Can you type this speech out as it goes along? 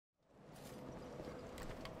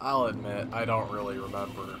I'll admit, I don't really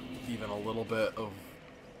remember even a little bit of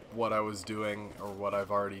what I was doing or what I've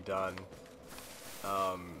already done.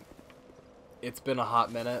 It's been a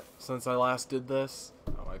hot minute since I last did this.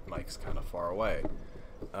 Oh, my mic's kind of far away.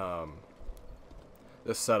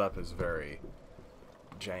 This setup is very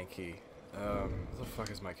janky. What the fuck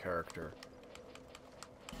is my character?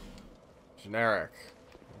 Generic.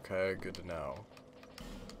 Okay, good to know.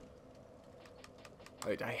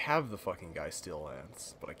 I have the fucking Guy Steel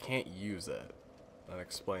Lance, but I can't use it. That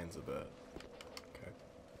explains a bit. Okay.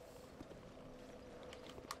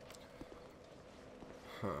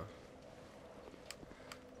 Huh.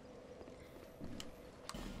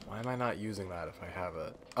 Why am I not using that if I have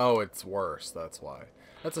it? Oh, it's worse, that's why.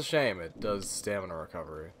 That's a shame, it does stamina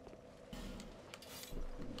recovery.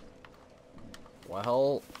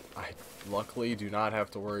 Well, I luckily do not have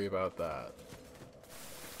to worry about that.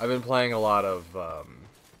 I've been playing a lot of, I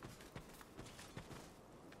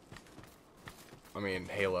mean,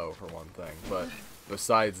 Halo for one thing, but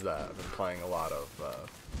besides that, I've been playing a lot of,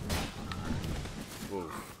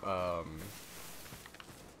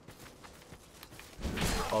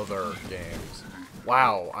 other games.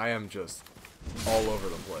 Wow, I am just all over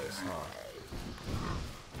the place,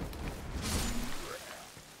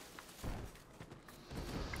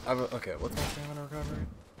 huh? Okay, what's my stamina recovery?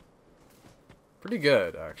 Pretty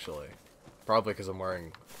good, actually. Probably because I'm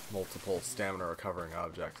wearing multiple stamina recovering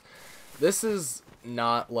objects. This is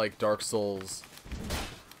not like Dark Souls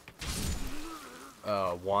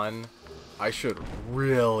 1. I should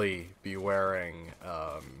really be wearing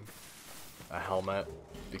a helmet,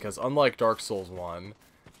 because unlike Dark Souls 1,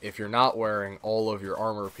 if you're not wearing all of your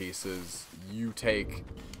armor pieces, you take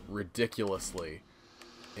ridiculously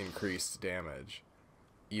increased damage.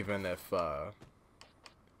 Even if the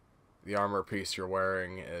armor piece you're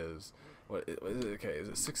wearing is... What is it? Okay, is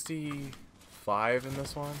it 65 in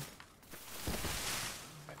this one?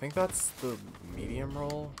 I think that's the medium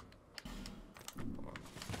roll.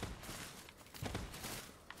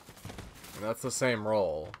 And that's the same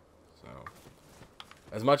roll. So,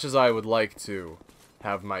 as much as I would like to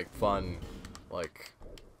have my fun, like,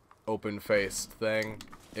 open-faced thing,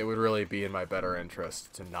 it would really be in my better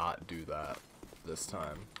interest to not do that this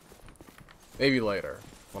time. Maybe later,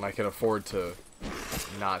 when I can afford to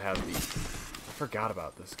not have the... I forgot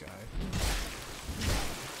about this guy.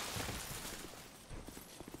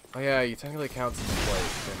 Oh yeah, he technically counts as a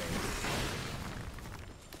plate, didn't he?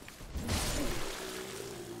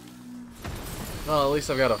 Well, at least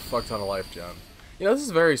I've got a fuck ton of life gem. You know, this is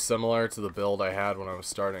very similar to the build I had when I was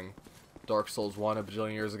starting Dark Souls 1 a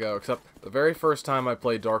bajillion years ago, except the very first time I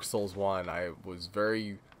played Dark Souls 1, I was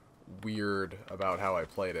very weird about how I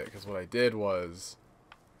played it, because what I did was,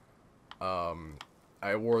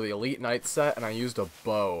 I wore the Elite Knight set, and I used a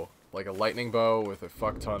bow, like a lightning bow with a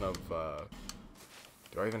fuck ton of,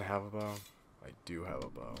 do I even have a bow? I do have a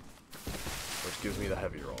bow, which gives me the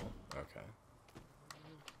heavy roll. Okay.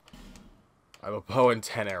 I have a bow and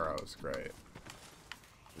 10 arrows, great.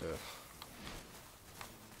 Ugh.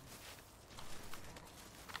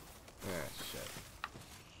 Ah, shit.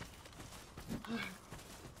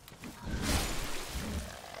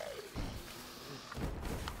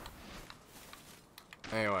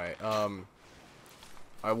 Anyway,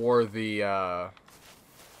 I wore the,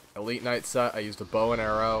 Elite Knight set, I used a bow and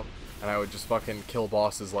arrow, and I would just fucking kill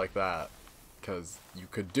bosses like that. Because you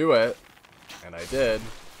could do it, and I did.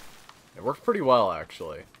 It worked pretty well,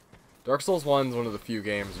 actually. Dark Souls 1 is one of the few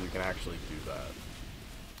games where you can actually do that.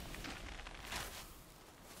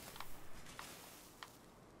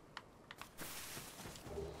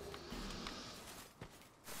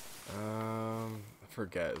 I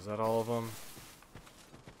forget, is that all of them?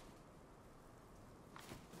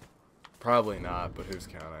 Probably not, but who's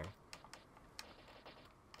counting?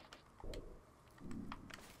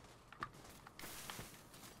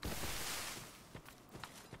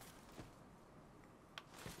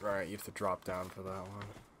 Right, you have to drop down for that one.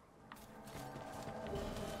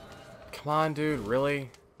 Come on, dude,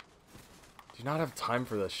 really? Do you not have time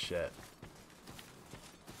for this shit?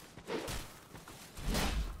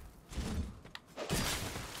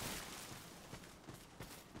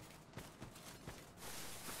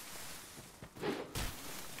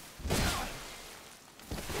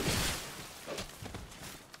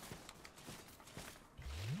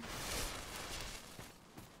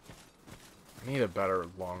 I need a better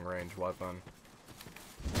long-range weapon.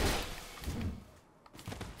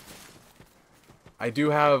 I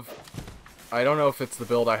do have... I don't know if it's the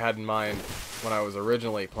build I had in mind when I was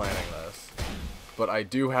originally planning this, but I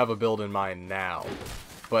do have a build in mind now.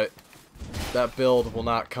 But that build will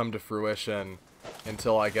not come to fruition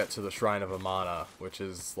until I get to the Shrine of Amana, which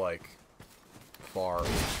is, like, far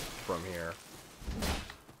from here.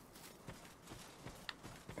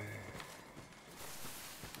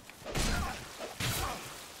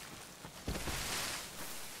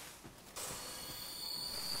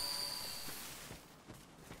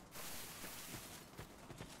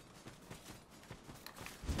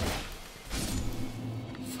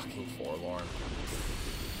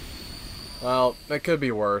 Well, it could be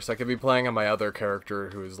worse. I could be playing on my other character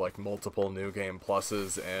who's like multiple New Game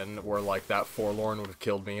Pluses in, where like that Forlorn would have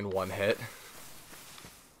killed me in one hit.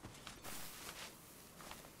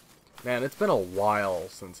 Man, it's been a while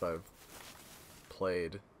since I've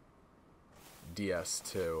played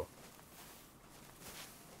DS2.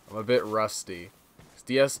 I'm a bit rusty.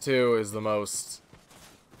 DS2 is the most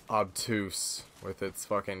obtuse with its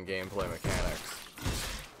fucking gameplay mechanics.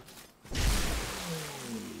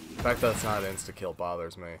 The fact that it's not insta-kill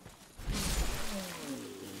bothers me.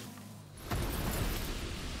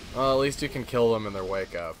 Well, at least you can kill them in their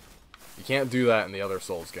wake-up. You can't do that in the other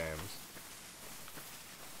Souls games.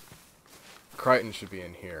 Crichton should be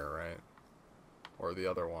in here, right? Or the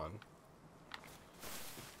other one.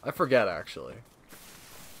 I forget, actually.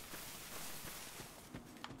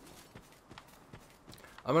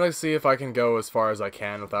 I'm gonna see if I can go as far as I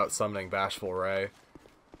can without summoning Bashful Ray.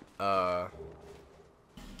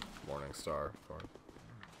 Morning Star, of course.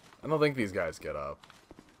 I don't think these guys get up.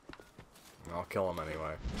 I'll kill them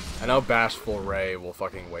anyway. I know Bashful Ray will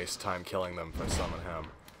fucking waste time killing them if I summon him.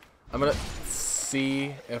 I'm gonna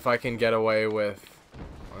see if I can get away with...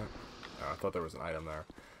 What? Oh, I thought there was an item there.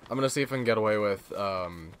 I'm gonna see if I can get away with,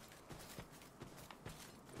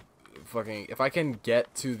 fucking... If I can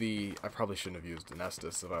get to the... I probably shouldn't have used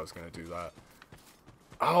Anestus if I was gonna do that.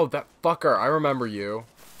 Oh, that fucker! I remember you.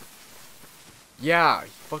 Yeah,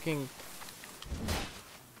 fucking...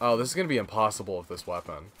 Oh, this is gonna be impossible with this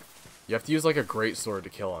weapon. You have to use, like, a greatsword to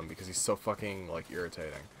kill him, because he's so fucking, like,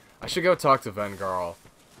 irritating. I should go talk to Vengarl.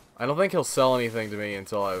 I don't think he'll sell anything to me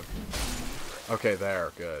until I've... Okay,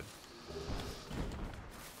 there, good.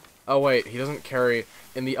 Oh, wait, he doesn't carry...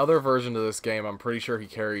 In the other version of this game, I'm pretty sure he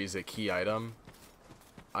carries a key item.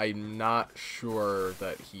 I'm not sure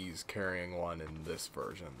that he's carrying one in this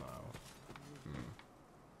version, though.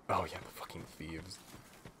 Oh, yeah, the fucking thieves.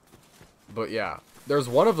 But, yeah. There's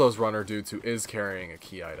one of those runner dudes who is carrying a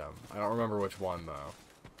key item. I don't remember which one, though.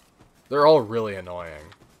 They're all really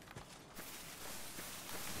annoying.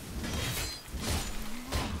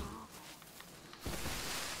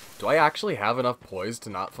 Do I actually have enough poise to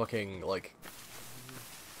not fucking, like...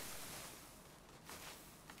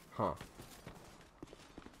 Huh.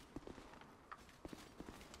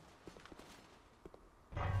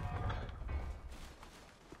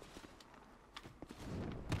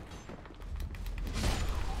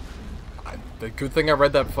 The good thing I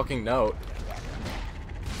read that fucking note.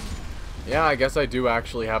 Yeah, I guess I do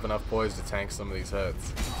actually have enough poise to tank some of these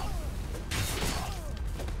hits.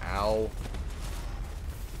 Ow.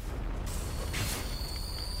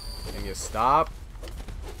 Can you stop?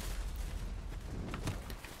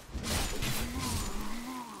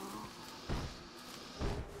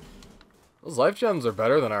 Those life gems are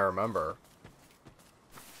better than I remember.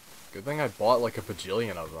 Good thing I bought like a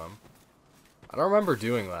bajillion of them. I don't remember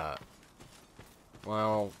doing that.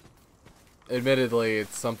 Well, admittedly,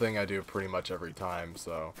 it's something I do pretty much every time,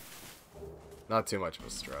 so not too much of a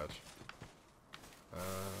stretch.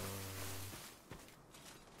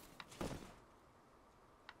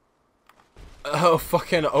 Oh,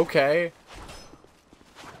 fucking okay.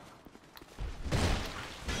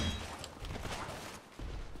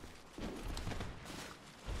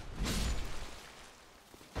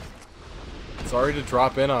 Sorry to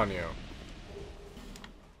drop in on you.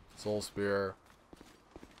 Soul Spear.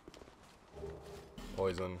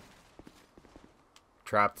 Poison.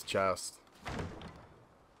 Trapped chest.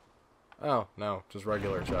 Oh, no. Just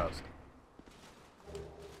regular chest.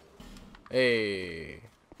 Hey.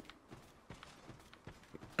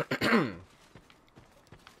 I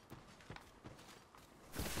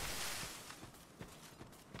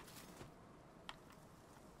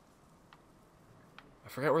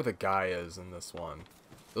forget where the guy is in this one.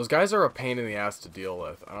 Those guys are a pain in the ass to deal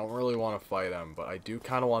with. I don't really want to fight them, but I do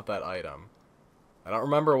kind of want that item. I don't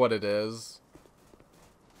remember what it is.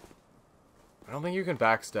 I don't think you can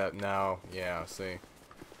backstep now. Yeah, see.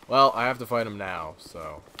 Well, I have to fight him now,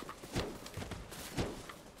 so...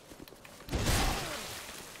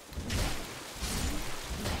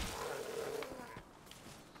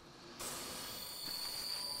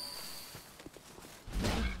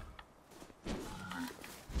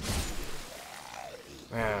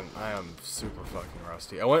 Man, I am super fucking rusty.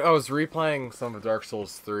 rusty. I was replaying some of Dark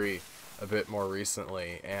Souls 3 a bit more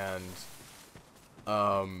recently, and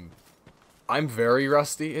I'm very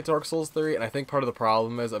rusty at Dark Souls 3, and I think part of the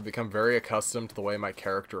problem is I've become very accustomed to the way my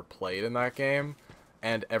character played in that game,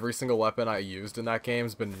 and every single weapon I used in that game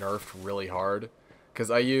has been nerfed really hard. Because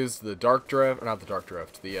I used the Dark Drift, or not the Dark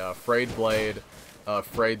Drift, the Frayed Blade,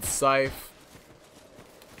 Frayed Scythe,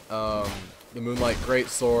 the Moonlight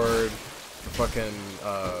Greatsword, the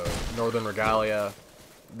fucking Northern Regalia,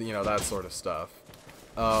 you know, that sort of stuff.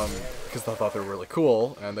 Because I thought they were really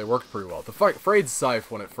cool, and they worked pretty well. The Frayed Scythe,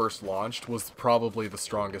 when it first launched, was probably the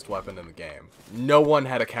strongest weapon in the game. No one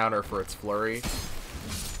had a counter for its flurry.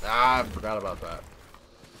 I forgot about that.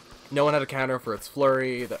 No one had a counter for its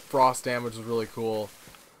flurry. That frost damage was really cool.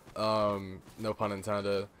 No pun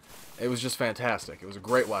intended. It was just fantastic. It was a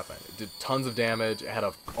great weapon. It did tons of damage. It had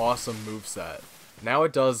an awesome moveset. Now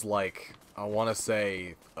it does, like, I want to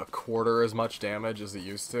say a quarter as much damage as it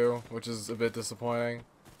used to, which is a bit disappointing.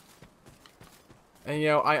 And, you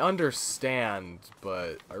know, I understand,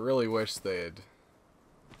 but I really wish they'd...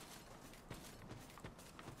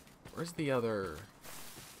 Where's the other...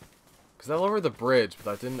 Because I lowered the bridge,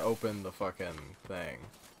 but that didn't open the fucking thing.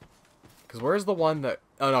 Because where's the one that...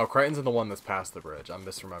 Oh, no, Crichton's in the one that's past the bridge. I'm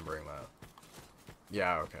misremembering that.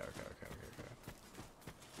 Yeah, okay.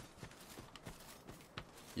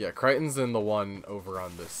 Yeah, Crichton's in the one over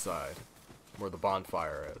on this side, where the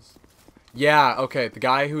bonfire is. Yeah, okay, the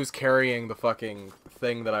guy who's carrying the fucking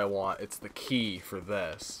thing that I want, it's the key for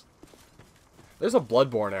this. There's a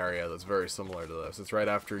Bloodborne area that's very similar to this. It's right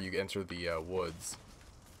after you enter the woods.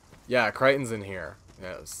 Yeah, Crichton's in here.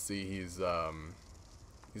 Yeah, see, he's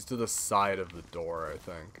to the side of the door, I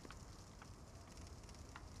think.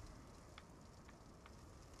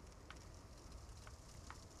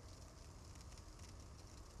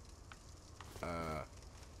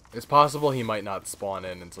 It's possible he might not spawn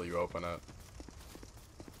in until you open it.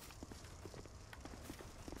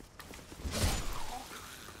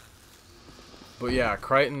 But yeah,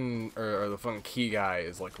 Crichton, or the fucking key guy,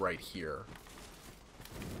 is like right here.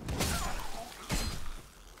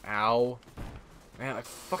 Ow. Man, I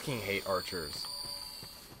fucking hate archers.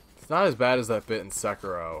 It's not as bad as that bit in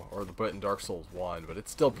Sekiro, or the bit in Dark Souls 1, but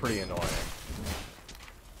it's still pretty annoying.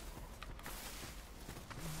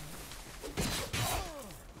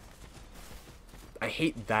 I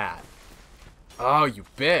hate that. Oh, you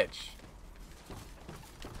bitch.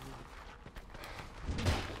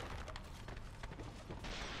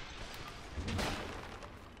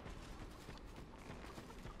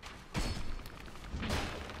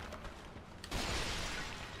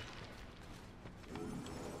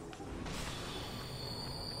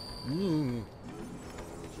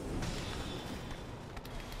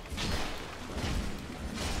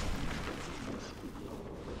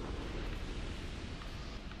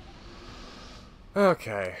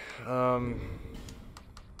 Okay, don't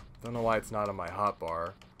know why it's not on my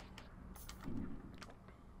hotbar.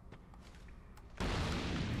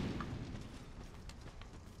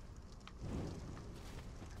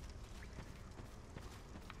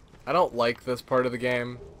 I don't like this part of the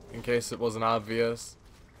game, in case it wasn't obvious.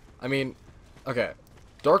 I mean, okay,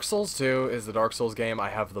 Dark Souls 2 is the Dark Souls game I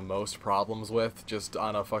have the most problems with, just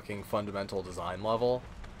on a fucking fundamental design level.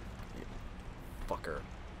 Fucker.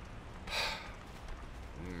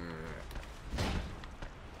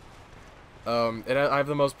 I have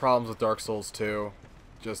the most problems with Dark Souls 2,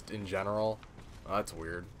 just in general. Oh, that's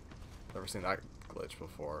weird. Never seen that glitch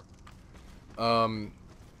before.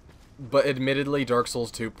 But admittedly, Dark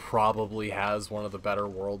Souls 2 probably has one of the better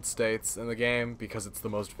world states in the game, because it's the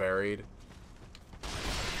most varied.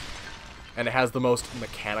 And it has the most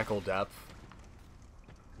mechanical depth.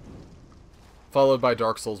 Followed by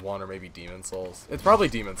Dark Souls 1 or maybe Demon Souls. It's probably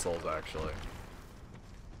Demon Souls, actually.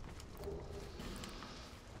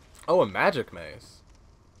 Oh, a magic mace.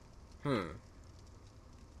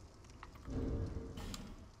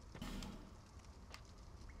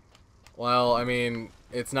 Well, I mean,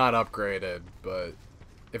 it's not upgraded, but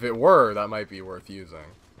if it were, that might be worth using.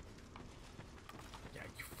 Yeah,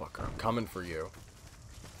 you fucker, I'm coming for you.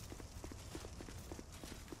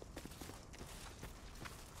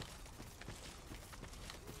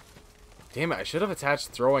 Damn it, I should have attached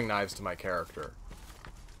throwing knives to my character.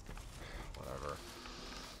 Whatever.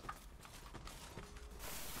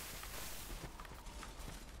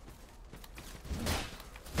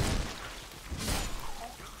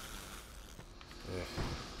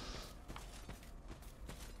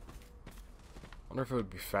 Wonder if it would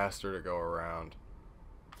be faster to go around.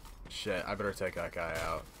 Shit, I better take that guy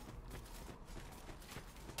out.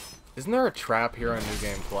 Isn't there a trap here on New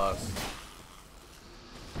Game Plus?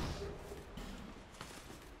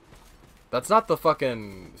 That's not the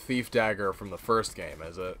fucking thief dagger from the first game,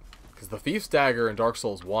 is it? Because the thief's dagger in Dark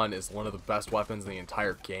Souls 1 is one of the best weapons in the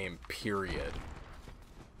entire game, period.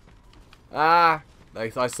 Ah!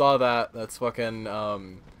 I saw that. That's fucking,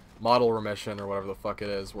 model remission or whatever the fuck it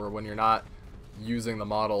is, where when you're not using the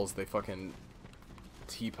models, they fucking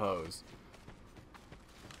T-pose.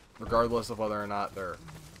 Regardless of whether or not they're...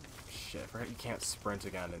 Shit, I forgot you can't sprint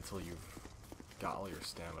again until you've got all your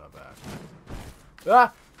stamina back.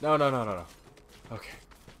 Ah! No, no, no, no, no. Okay.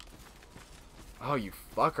 Oh, you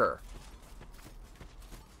fucker.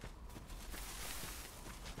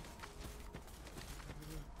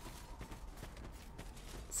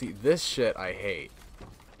 See, this shit I hate.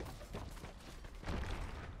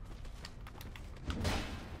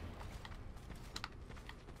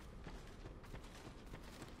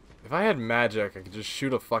 If I had magic, I could just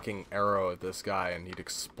shoot a fucking arrow at this guy and he'd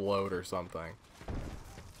explode or something.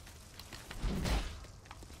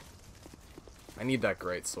 I need that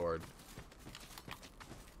great sword.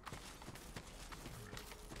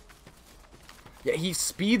 Yeah, he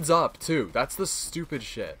speeds up too. That's the stupid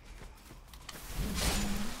shit.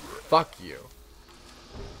 Fuck you.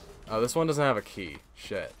 Oh, this one doesn't have a key.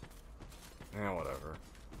 Shit. Eh, whatever.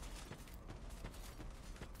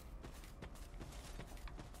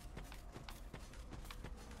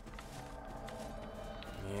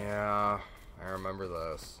 Yeah, I remember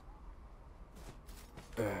this.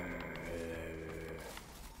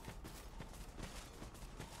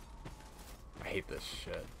 I hate this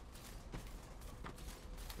shit.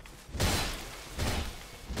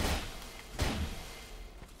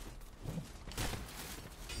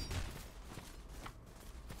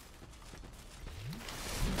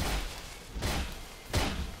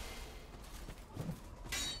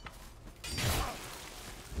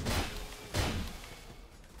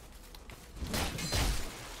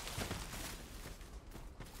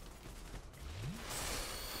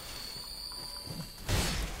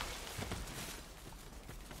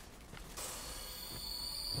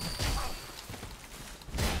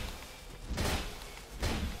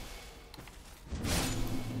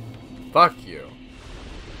 Fuck you.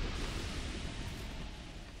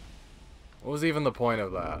 What was even the point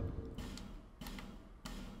of that?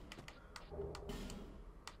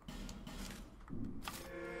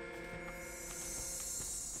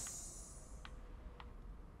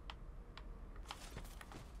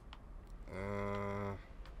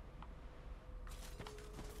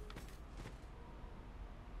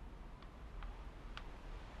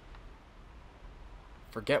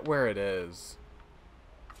 Forget where it is.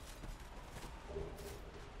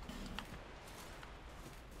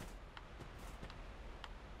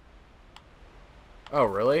 Oh,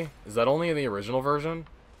 really? Is that only in the original version?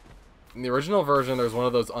 In the original version, there's one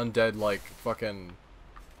of those undead, like, fucking...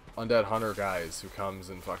 undead hunter guys who comes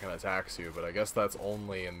and fucking attacks you, but I guess that's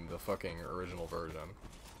only in the fucking original version.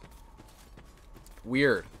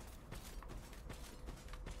 Weird.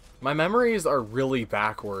 My memories are really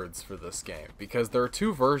backwards for this game, because there are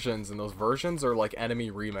two versions, and those versions are like enemy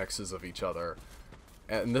remixes of each other.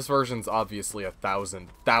 And this version's obviously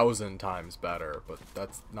 1,000 times better, but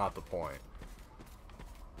that's not the point.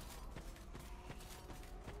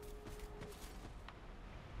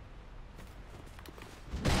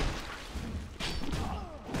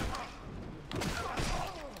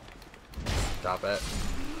 Stop it.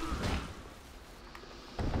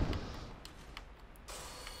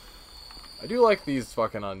 I do like these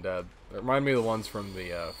fucking undead. They remind me of the ones from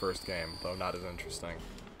the first game, though not as interesting.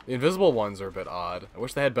 The invisible ones are a bit odd. I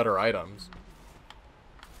wish they had better items.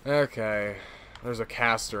 Okay. There's a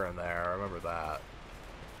caster in there. I remember that.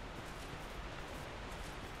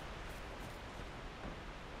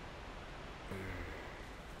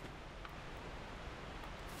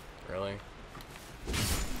 Really?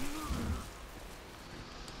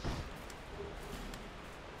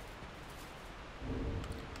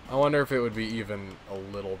 I wonder if it would be even a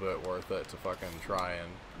little bit worth it to fucking try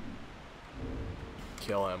and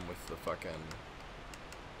kill him with the fucking...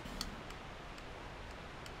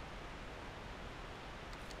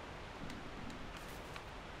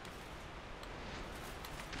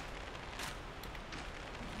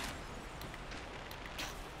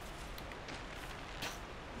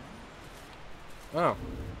 Oh,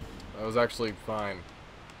 that was actually fine.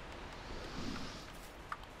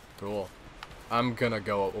 Cool. I'm gonna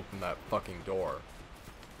go open that fucking door.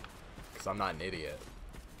 Because I'm not an idiot.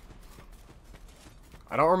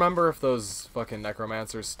 I don't remember if those fucking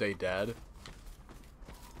necromancers stay dead.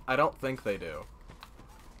 I don't think they do.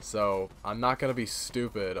 So, I'm not gonna be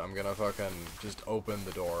stupid. I'm gonna fucking just open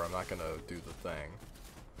the door. I'm not gonna do the thing.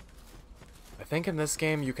 I think in this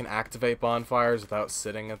game you can activate bonfires without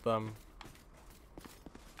sitting at them.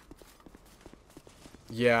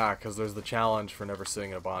 Yeah, because there's the challenge for never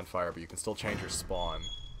sitting in a bonfire, but you can still change your spawn.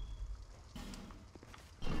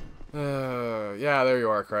 Yeah, there you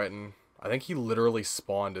are, Crichton. I think he literally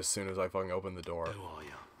spawned as soon as I fucking opened the door. Who are you?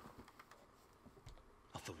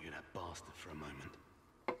 I thought you were that bastard for a moment.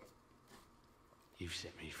 You've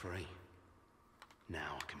set me free.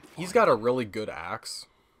 Now I can find He's got a really good axe.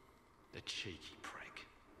 the cheeky prick.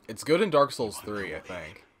 It's good in Dark Souls 3, I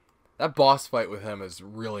think. That boss fight with him is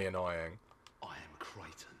really annoying. I am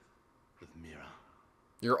Crichton of Mirror.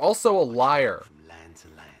 You're also a liar. From land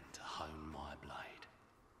to hone my blade.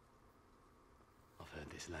 I've heard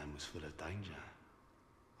this land was full of danger.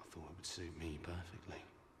 I thought it would suit me perfectly.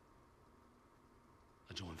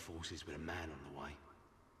 I joined forces with a man on the way,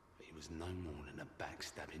 but he was no more than a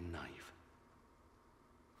backstabbing knave.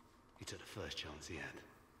 He took the first chance he had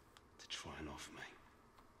to try and off me.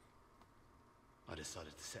 I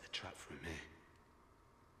decided to set a trap for him here.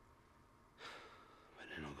 But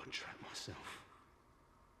then I got trapped myself.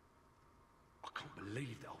 I can't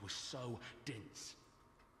believe that I was so dense.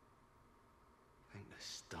 Thank the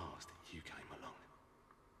stars that you came along.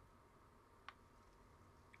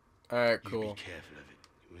 Alright, You cool. be careful of it.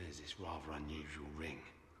 He wears this rather unusual ring.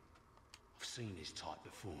 I've seen his type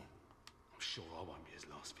before. I'm sure I won't be his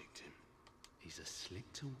last victim. He's a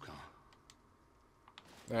slick talker.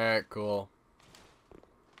 Alright, cool.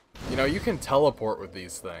 You know, you can teleport with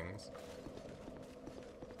these things.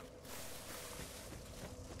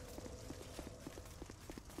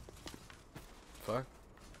 Fuck?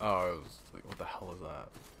 Oh, it was like, what the hell is that?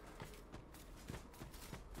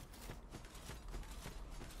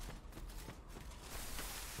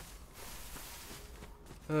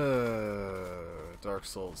 Dark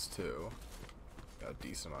Souls 2. Got a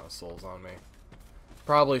decent amount of souls on me.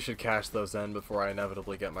 Probably should cash those in before I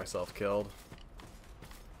inevitably get myself killed.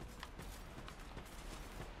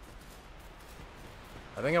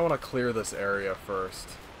 I think I want to clear this area first.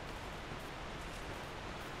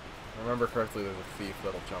 If I remember correctly, there's a thief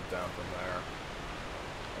that'll jump down from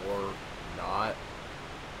there. Or not.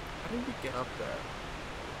 How did we get up there?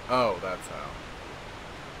 Oh, that's how.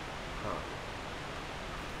 Huh.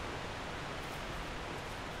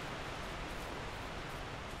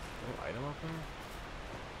 An item up there?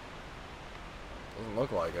 Doesn't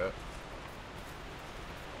look like it.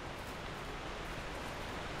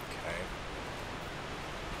 Okay.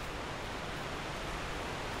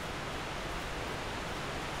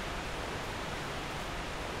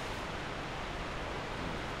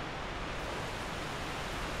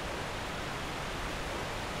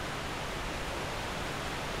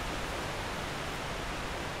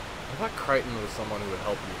 I thought Crichton was someone who would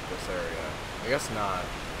help you with this area. I guess not.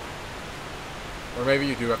 Or maybe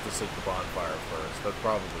you do have to sit the bonfire first. That's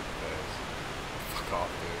probably the case. Fuck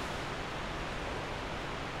off, dude.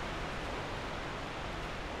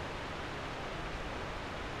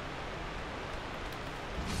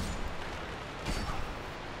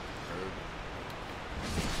 Rude.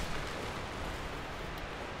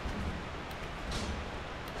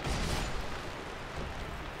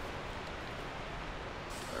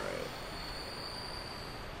 Alright.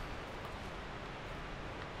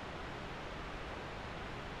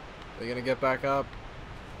 Are you gonna get back up?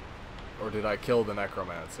 Or did I kill the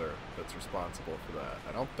necromancer that's responsible for that?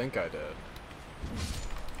 I don't think I did.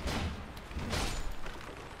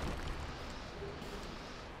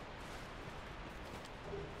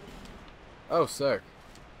 Oh, sick.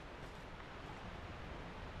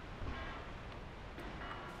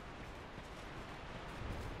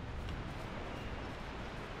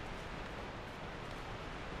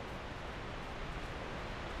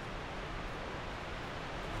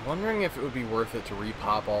 I'm wondering if it would be worth it to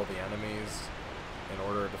repop all the enemies in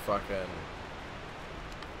order to fucking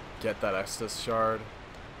get that Estus shard.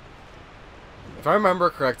 If I remember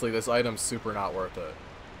correctly, this item's super not worth it.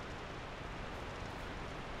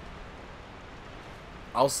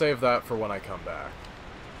 I'll save that for when I come back.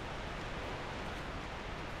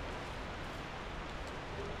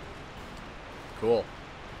 Cool.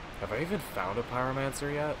 Have I even found a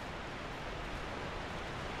pyromancer yet?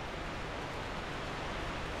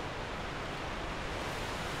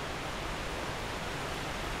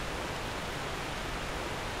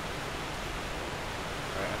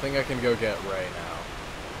 Alright, I think I can go get Ray now.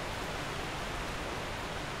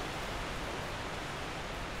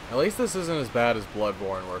 At least this isn't as bad as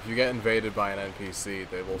Bloodborne, where if you get invaded by an NPC,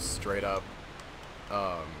 they will straight up,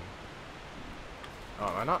 oh,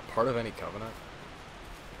 am I not part of any covenant?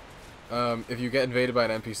 If you get invaded by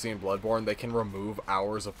an NPC in Bloodborne, they can remove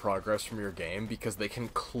hours of progress from your game because they can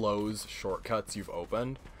close shortcuts you've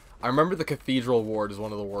opened. I remember the Cathedral Ward is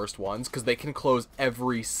one of the worst ones because they can close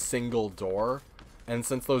every single door And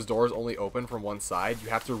since those doors only open from one side, you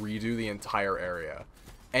have to redo the entire area.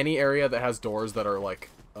 Any area that has doors that are, like,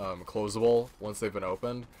 closable once they've been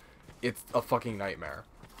opened, it's a fucking nightmare.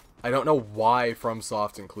 I don't know why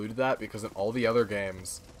FromSoft included that, because in all the other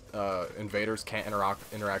games, invaders can't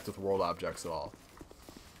interact with world objects at all.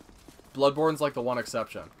 Bloodborne's like the one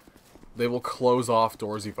exception. They will close off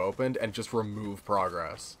doors you've opened and just remove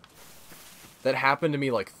progress. That happened to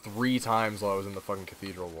me like 3 times while I was in the fucking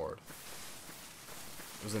Cathedral Ward.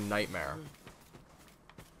 It was a nightmare.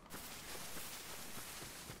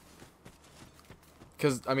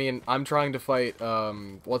 Because, I mean, I'm trying to fight,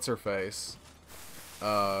 what's-her-face?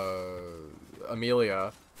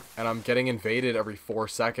 Amelia, and I'm getting invaded every 4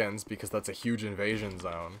 seconds because that's a huge invasion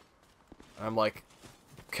zone. And I'm like,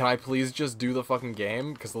 can I please just do the fucking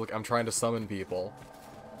game? Because, look, I'm trying to summon people.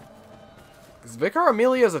 Because Vicar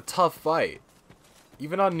Amelia is a tough fight.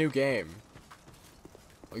 Even on new game.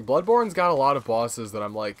 Like, Bloodborne's got a lot of bosses that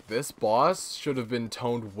I'm like, this boss should have been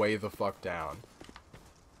toned way the fuck down.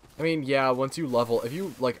 I mean, yeah, once you level, if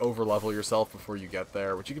you, like, over-level yourself before you get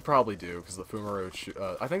there, which you could probably do, because the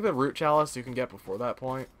Fumaroot, I think the Root Chalice you can get before that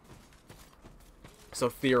point. So,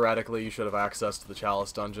 theoretically, you should have access to the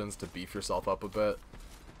Chalice dungeons to beef yourself up a bit.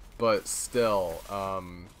 But, still,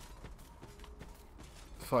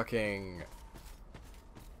 fucking...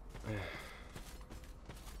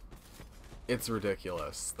 It's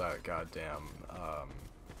ridiculous, that goddamn,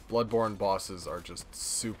 Bloodborne bosses are just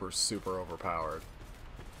super, super overpowered.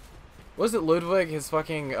 Was it Ludwig, his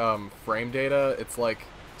fucking, frame data? It's like,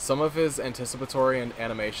 some of his anticipatory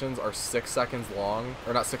animations are 6 seconds long,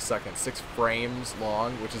 or not 6 seconds, 6 frames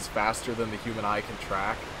long, which is faster than the human eye can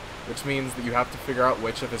track, which means that you have to figure out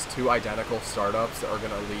which of his 2 identical startups are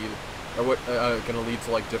gonna lead, or what, gonna lead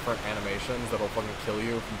to, like, different animations that'll fucking kill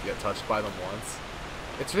you if you get touched by them once.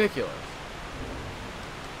 It's ridiculous.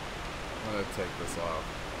 I'm gonna take this off.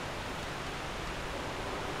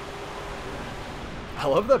 I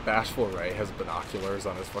love that Bashful Ray has binoculars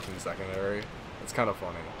on his fucking secondary. It's kind of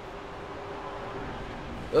funny.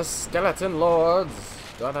 The Skeleton Lords!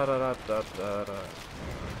 Da da da da da da da.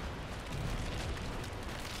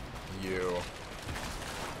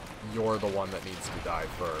 You're the one that needs to die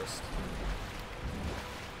first.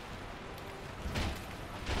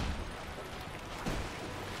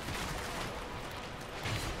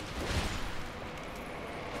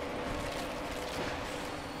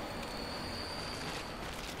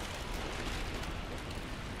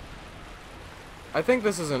 I think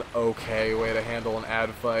this is an okay way to handle an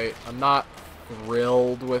ad fight. I'm not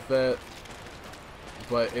thrilled with it,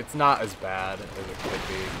 but it's not as bad as it could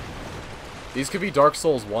be. These could be Dark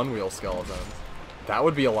Souls 1 wheel skeletons. That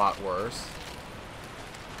would be a lot worse.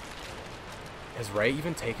 Has Ray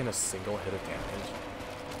even taken a single hit of damage?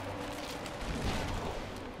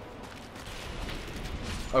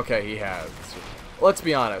 Okay, he has. Let's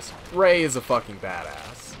be honest, Ray is a fucking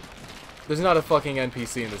badass. There's not a fucking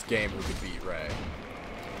NPC in this game who could beat Ray.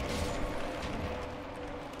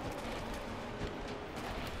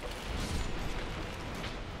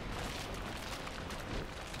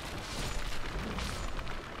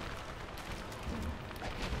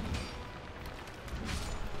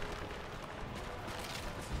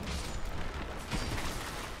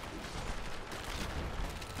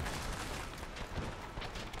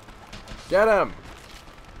 Get him!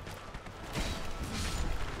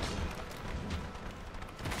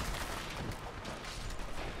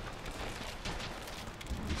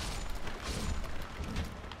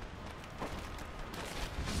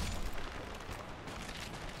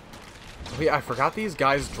 Oh yeah, I forgot these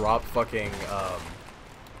guys drop fucking,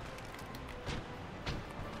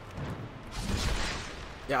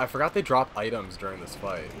 yeah, I forgot they drop items during this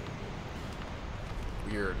fight.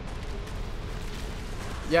 Weird.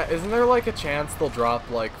 Yeah, isn't there, like, a chance they'll drop,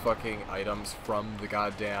 like, fucking items from the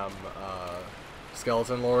goddamn,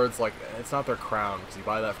 Skeleton Lords? Like, it's not their crown, because you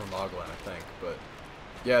buy that from Moglin, I think, but...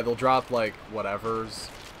 Yeah, they'll drop, like, whatevers.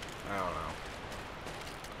 I don't know.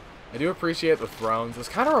 I do appreciate the thrones. This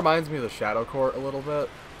kind of reminds me of the Shadow Court a little bit.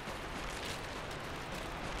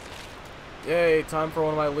 Yay, time for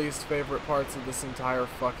one of my least favorite parts of this entire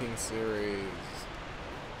fucking series.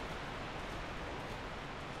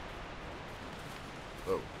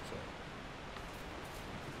 Oh, sorry.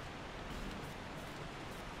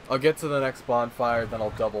 I'll get to the next bonfire, then I'll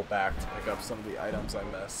double back to pick up some of the items I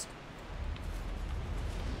missed.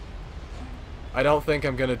 I don't think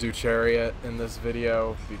I'm gonna do Chariot in this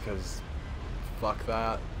video, because fuck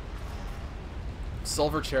that.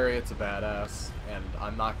 Silver Chariot's a badass, and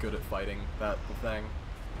I'm not good at fighting that thing.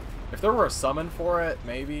 If there were a summon for it,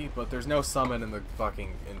 maybe, but there's no summon in the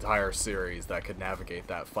fucking entire series that could navigate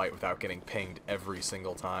that fight without getting pinged every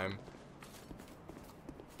single time.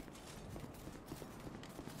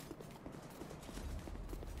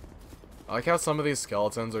 I like how some of these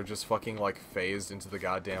skeletons are just fucking, like, phased into the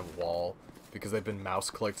goddamn wall because they've been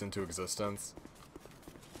mouse-clicked into existence.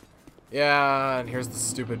 Yeah, and here's the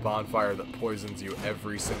stupid bonfire that poisons you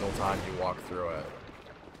every single time you walk through it.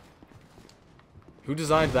 Who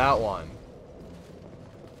designed that one?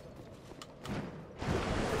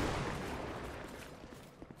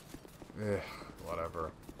 Ugh,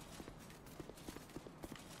 whatever.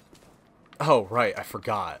 Oh, right, I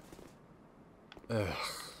forgot. Ugh.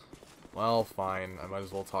 Well, fine. I might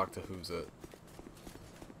as well talk to Who's It.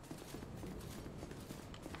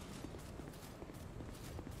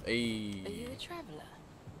 Hey. Are you a traveller?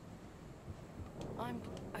 I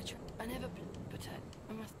never, but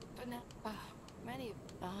I must, but now, many,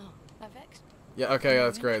 I've ex. Yeah, okay, yeah,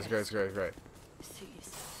 that's great, it's great, it's great, it's great. Suit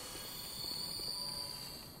yourself.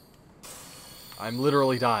 I'm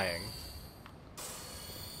literally dying.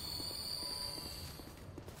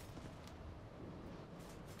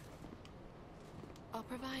 I'll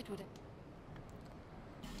provide with it.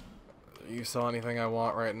 You saw anything I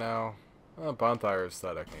want right now? Oh, bonfire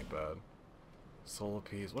aesthetic ain't bad. Soul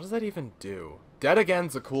appease. What does that even do? Dead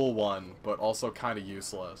Again's a cool one, but also kind of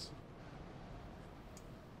useless.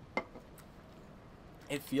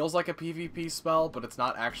 It feels like a PvP spell, but it's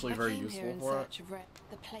not actually very useful for it.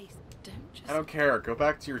 The place. Don't just. I don't care. Go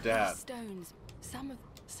back to your dad. Stones. Some of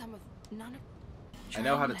none of. I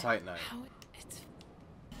know how to titanite.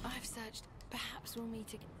 I've searched. Perhaps we'll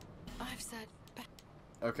meet again. I've searched.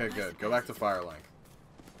 Okay, good. Go back to Firelink.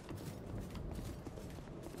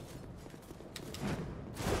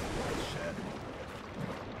 Shit.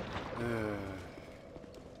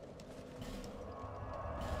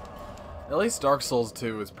 At least Dark Souls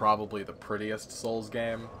 2 is probably the prettiest Souls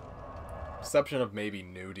game. Exception of maybe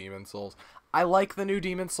new Demon Souls. I like the new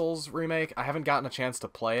Demon Souls remake. I haven't gotten a chance to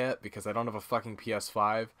play it because I don't have a fucking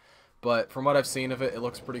PS5. But from what I've seen of it, it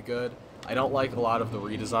looks pretty good. I don't like a lot of the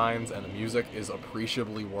redesigns, and the music is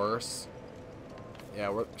appreciably worse. Yeah,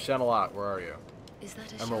 Shenalot, where are you? Is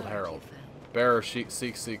that a Emerald shard Herald. you found? Bearer,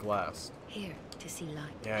 seek last. Here to see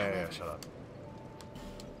light. Yeah, shut up.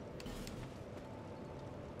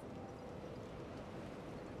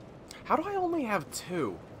 How do I only have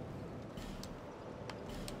 2?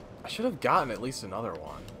 I should have gotten at least another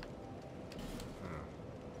one.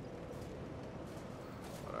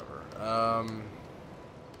 Whatever.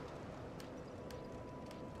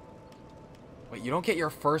 Wait, you don't get your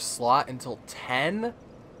first slot until 10?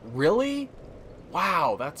 Really?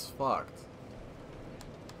 Wow, that's fucked.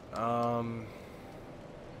 Why,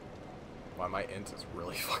 my int is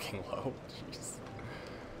really fucking low. Jeez.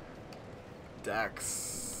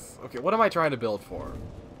 Dex. Okay, what am I trying to build for?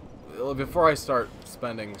 Before I start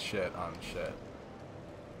spending shit on shit.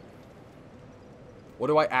 What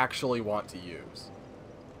do I actually want to use?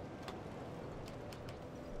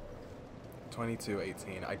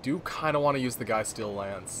 2218. I do kind of want to use the Guy Steel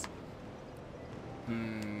Lance.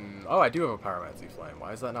 Oh, I do have a Pyromancy Flame.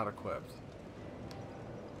 Why is that not equipped?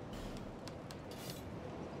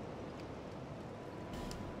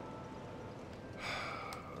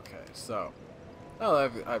 Okay, so... Oh,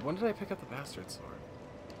 when did I pick up the Bastard Sword?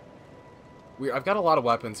 I've got a lot of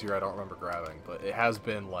weapons here I don't remember grabbing, but it has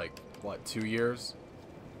been, like, what, 2 years?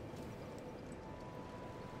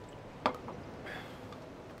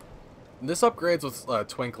 This upgrades with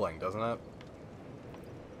Twinkling, doesn't it?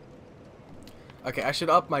 Okay, I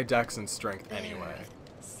should up my dex and strength anyway.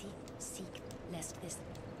 Seek, lest this.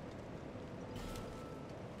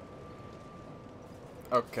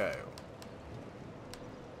 Okay.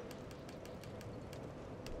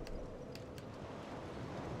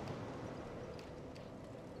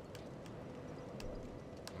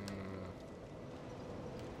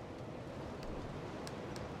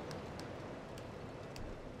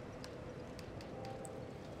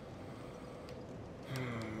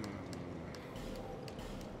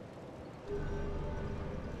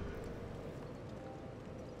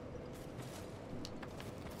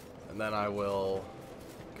 And then I will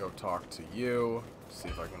go talk to you, see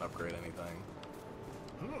if I can upgrade anything.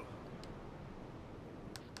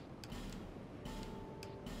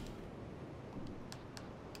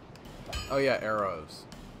 Oh yeah, arrows.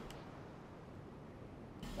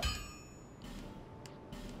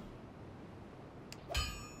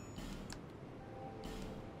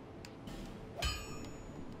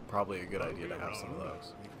 Probably a good idea to have some of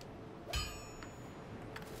those.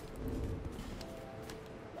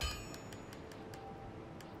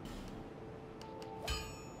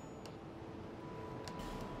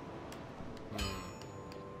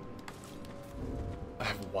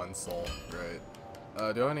 1 soul. Great. Do I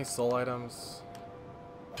have any soul items?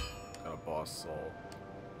 Got a boss soul.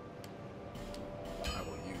 I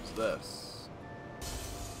will use this.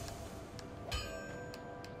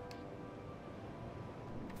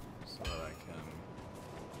 So that I can...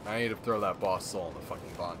 I need to throw that boss soul in the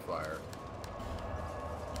fucking bonfire.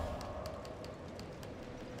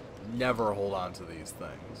 Never hold on to these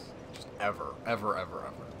things. Just ever. Ever, ever,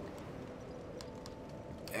 ever.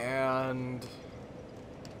 And...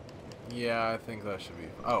 yeah, I think that should be...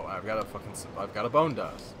 oh, I've got a bone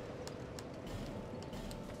dust.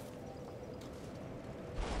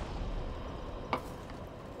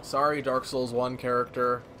 Sorry, Dark Souls 1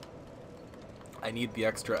 character. I need the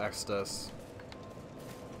extra Extus.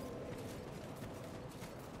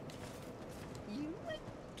 You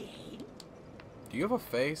again? Do you have a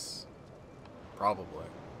face? Probably.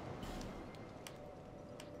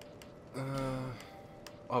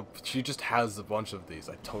 Oh, she just has a bunch of these.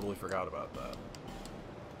 I totally forgot about that.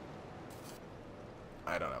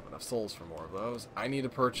 I don't have enough souls for more of those. I need to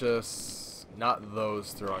purchase not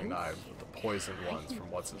those throwing knives, but the poisoned ones from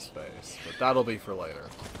What's-His-Face. But that'll be for later.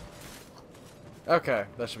 Okay,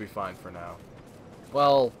 that should be fine for now.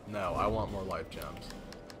 Well, no, I want more life gems.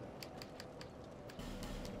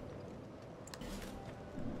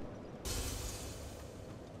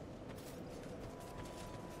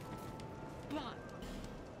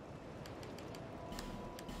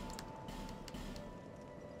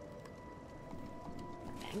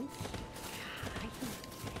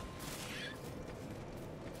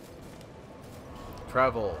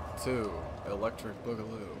 Travel to Electric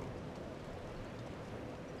Boogaloo.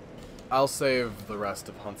 I'll save the rest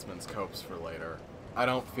of Huntsman's Copse for later. I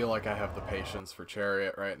don't feel like I have the patience for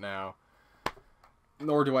Chariot right now.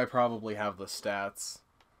 Nor do I probably have the stats.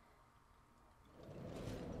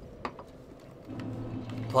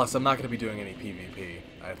 Plus, I'm not going to be doing any PvP,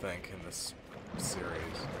 I think, in this series.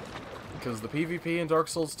 Because the PvP in Dark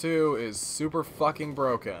Souls 2 is super fucking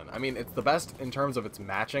broken. I mean, it's the best in terms of its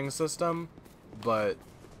matching system, but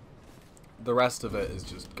the rest of it is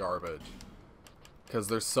just garbage. Because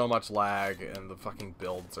there's so much lag, and the fucking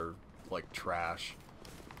builds are, like, trash.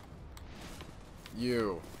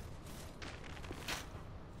 You.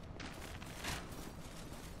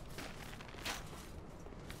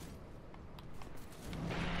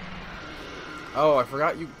 Oh, I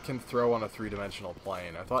forgot you can throw on a 3-dimensional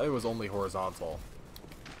plane. I thought it was only horizontal.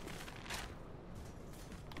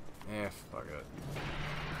 Eh, fuck it.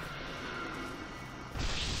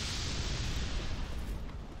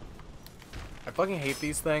 I fucking hate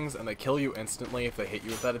these things, and they kill you instantly if they hit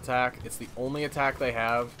you with that attack. It's the only attack they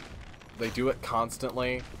have. They do it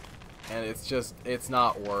constantly, and it's just, it's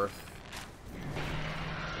not worth.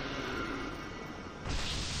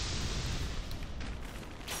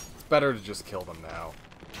 It's better to just kill them now.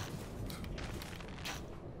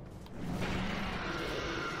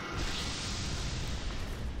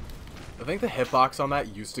 I think the hitbox on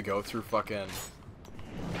that used to go through fucking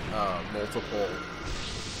multiple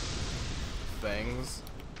things,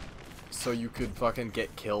 so you could fucking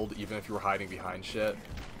get killed even if you were hiding behind shit.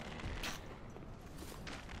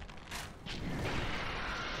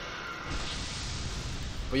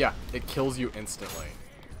 But yeah, it kills you instantly.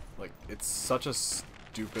 Like, it's such a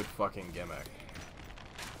stupid fucking gimmick.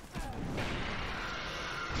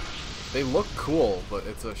 They look cool, but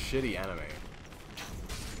it's a shitty enemy.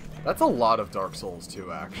 That's a lot of Dark Souls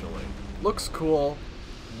 2, actually. Looks cool,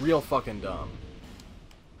 real fucking dumb.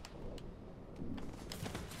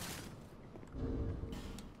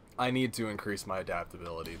 I need to increase my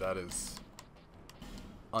adaptability. That is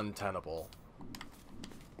untenable.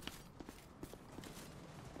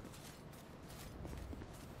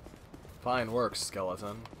 Fine work,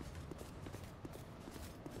 skeleton.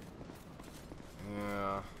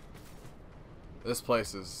 Yeah. This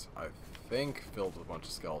place is, I think, filled with a bunch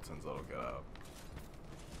of skeletons that'll get up.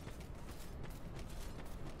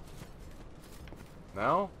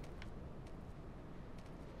 No?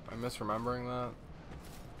 Am I misremembering that?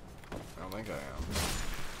 I don't think I am.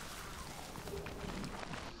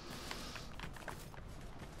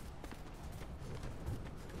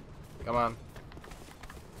 Come on.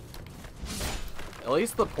 At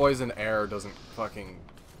least the poison air doesn't fucking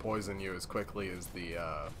poison you as quickly as the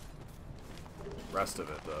rest of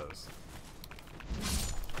it does.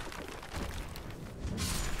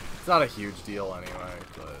 It's not a huge deal anyway,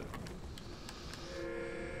 but...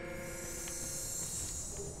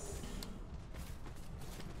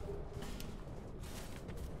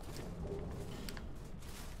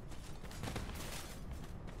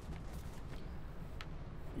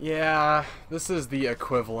 yeah, this is the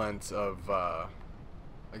equivalent of, I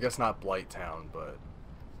guess not Blight Town, but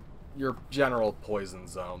your general poison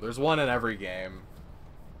zone. There's one in every game.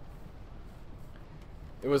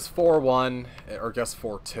 It was 4-1, or I guess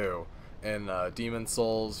 4-2, in Demon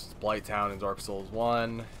Souls, Blighttown, and Dark Souls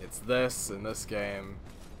 1. It's this in this game.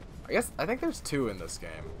 I think there's 2 in this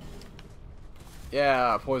game.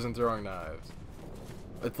 Yeah, poison throwing knives.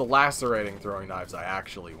 It's the lacerating throwing knives I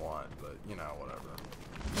actually want, but, you know, whatever.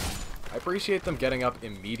 I appreciate them getting up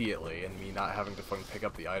immediately and me not having to fucking pick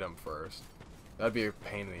up the item first. That'd be a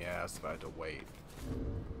pain in the ass if I had to wait.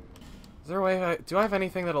 Is there a way do I have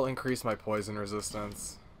anything that'll increase my poison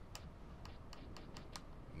resistance?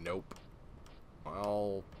 Nope.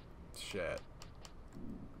 Well, shit.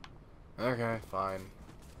 Okay, fine.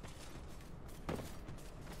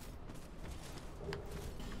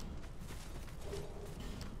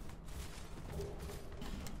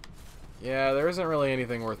 Yeah, there isn't really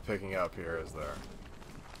anything worth picking up here, is there?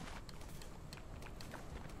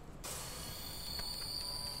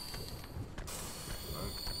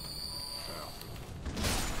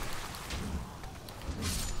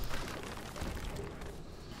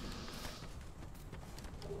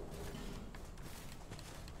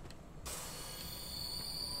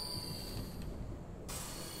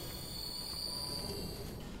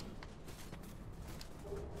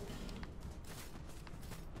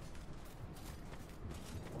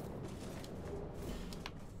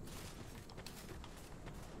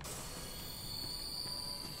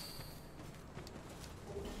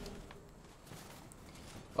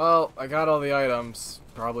 Well, I got all the items.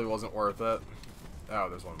 Probably wasn't worth it. Oh,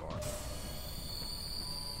 there's one more.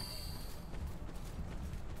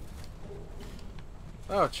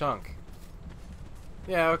 Oh, chunk.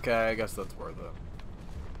 Yeah, okay, I guess that's worth it.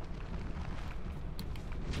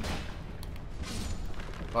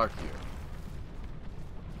 Fuck you.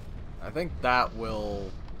 I think that will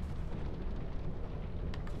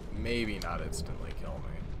maybe not instantly kill me.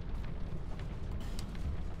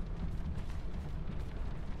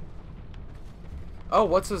 Oh,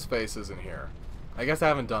 what's his face is in here. I guess I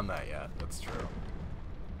haven't done that yet. That's true.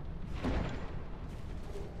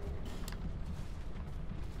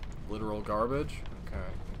 Literal garbage? Okay,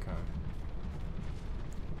 okay.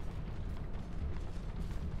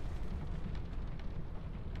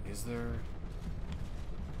 Is there...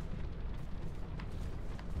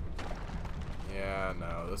 Yeah,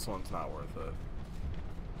 no, this one's not worth it.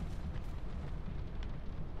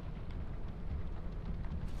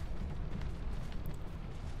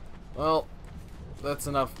 Well, that's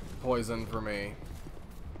enough poison for me.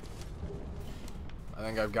 I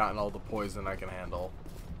think I've gotten all the poison I can handle.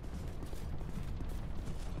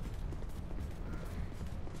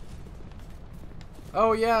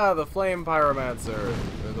 Oh yeah, the Flame Pyromancer.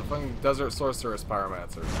 Or the fucking Desert Sorceress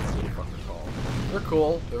Pyromancer. That's what the fuck they're called. They're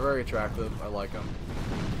cool. They're very attractive. I like them.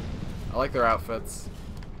 I like their outfits.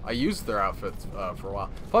 I used their outfits for a while.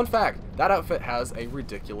 Fun fact, that outfit has a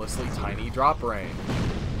ridiculously tiny drop range.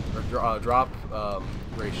 Or drop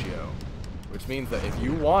ratio. Which means that if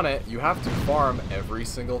you want it, you have to farm every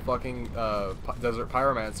single fucking Desert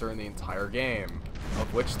Pyromancer in the entire game.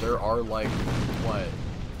 Of which there are like, what,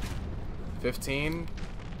 15?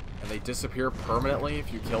 And they disappear permanently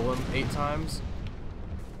if you kill them 8 times?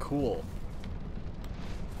 Cool.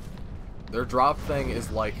 Their drop thing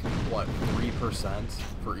is like, what, 3%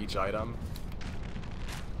 for each item?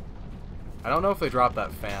 I don't know if they drop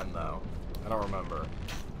that fan, though. I don't remember.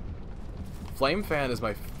 Flame Fan is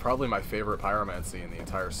probably my favorite pyromancy in the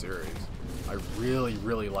entire series. I really,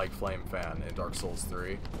 really like Flame Fan in Dark Souls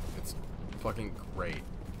 3. It's fucking great.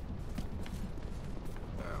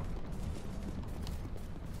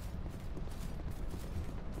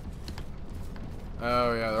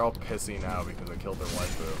 Oh yeah, they're all pissy now because I killed their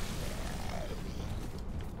waifu.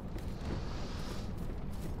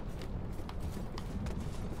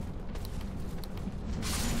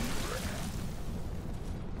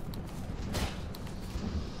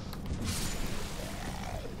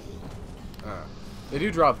 They do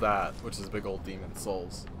drop that, which is big old demon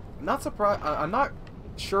souls. I'm not surprised. I'm not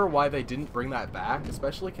sure why they didn't bring that back,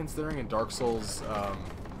 especially considering in Dark Souls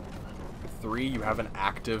 3 you have an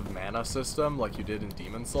active mana system like you did in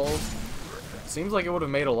Demon Souls. Seems like it would have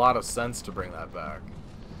made a lot of sense to bring that back.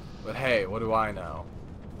 But hey, what do I know?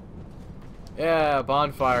 Yeah,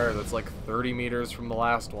 bonfire that's like 30 meters from the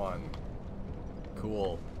last one.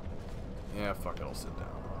 Cool. Yeah, fuck it, I'll sit down.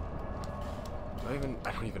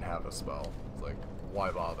 I don't even have a spell. It's like, why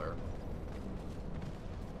bother?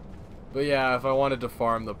 But yeah, if I wanted to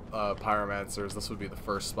farm the pyromancers, this would be the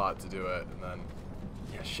first spot to do it, and then...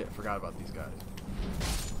 Yeah, shit, forgot about these guys.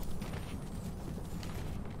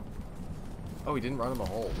 Oh, he didn't run in the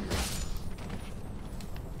hole. Weird.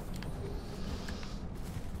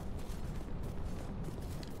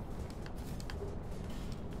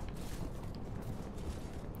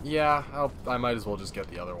 Yeah, I might as well just get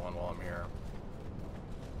the other one while I'm here.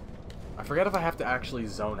 I forget if I have to actually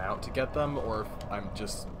zone out to get them, or if I'm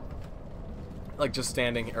just... like, just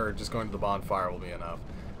standing, or just going to the bonfire will be enough.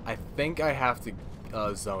 I think I have to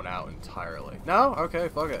zone out entirely. No? Okay,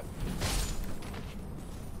 fuck it.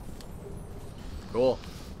 Cool.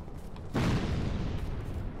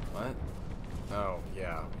 What? Oh,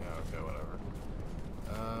 yeah. Yeah, okay, whatever.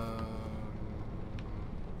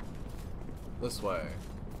 This way.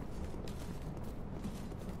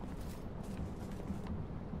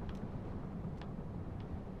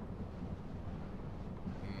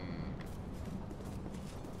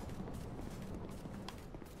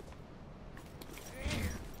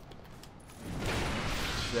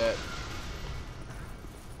 Shit.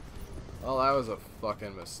 Well, that was a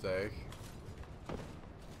fucking mistake.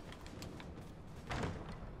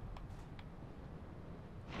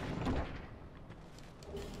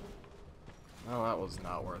 Well, that was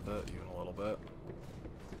not worth it, even a little bit.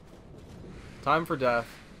 Time for death.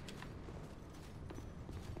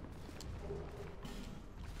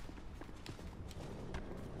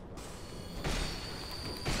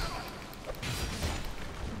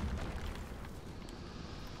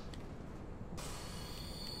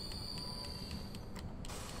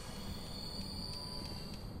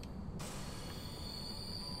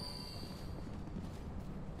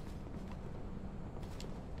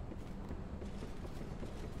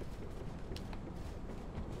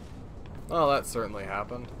 Well, that certainly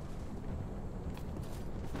happened.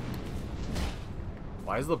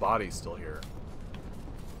 Why is the body still here?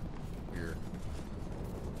 Weird.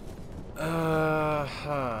 Oh,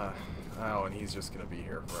 and he's just gonna be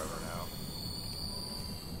here forever now.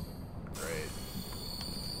 Great.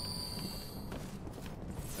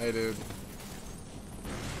 Hey, dude.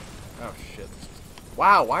 Oh, shit.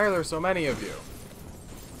 Wow, why are there so many of you?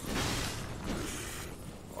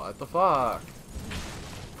 What the fuck?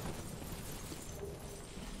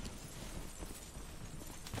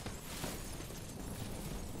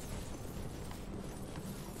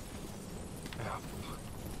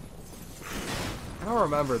 I don't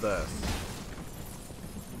remember this.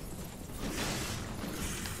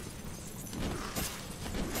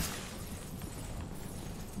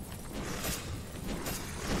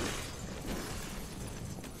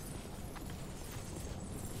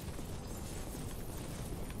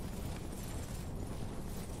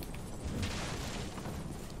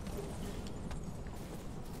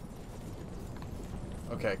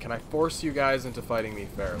 Okay, can I force you guys into fighting me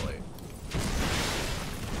fairly?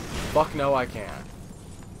 Fuck no, I can't.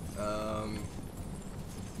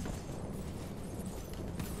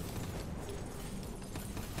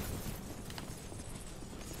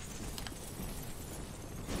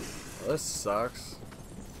 Well, this sucks.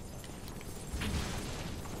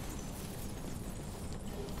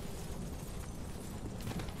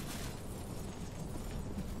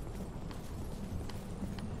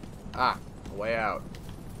 Ah, way out.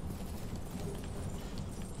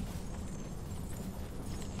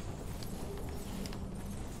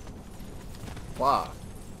 Wow.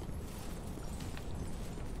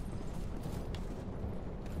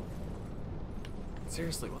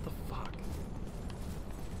 Seriously, what the fuck?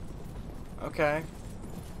 Okay.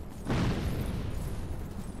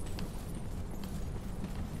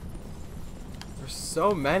 There's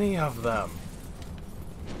so many of them.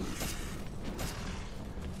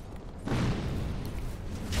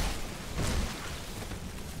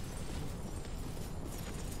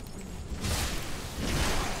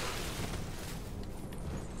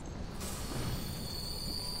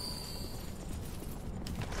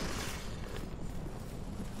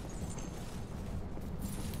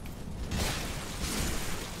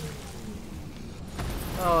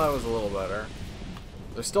 Oh, that was a little better.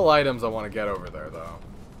 There's still items I want to get over there, though.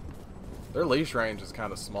 Their leash range is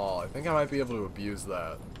kind of small. I think I might be able to abuse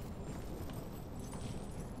that.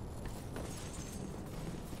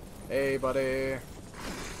 Hey, buddy.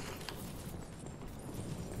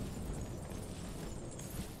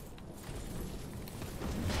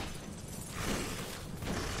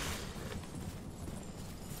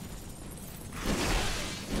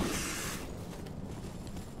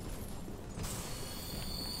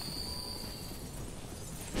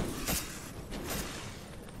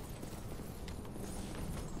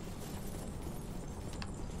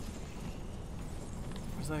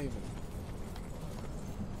 Where's that even?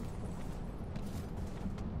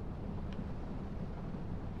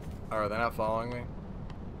 Oh, are they not following me?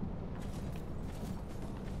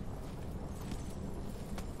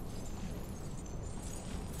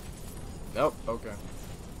 Nope, okay.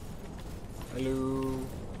 Hello.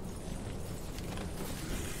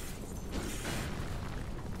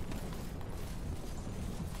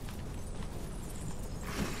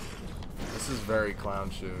 is very clown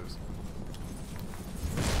shoes.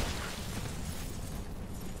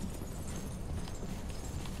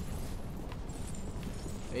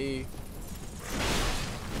 Hey.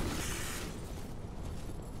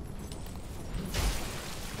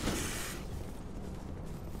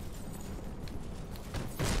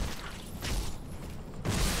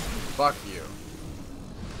 Fuck you.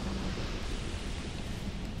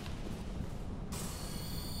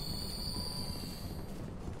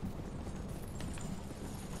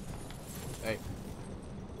 Hey.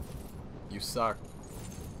 You suck.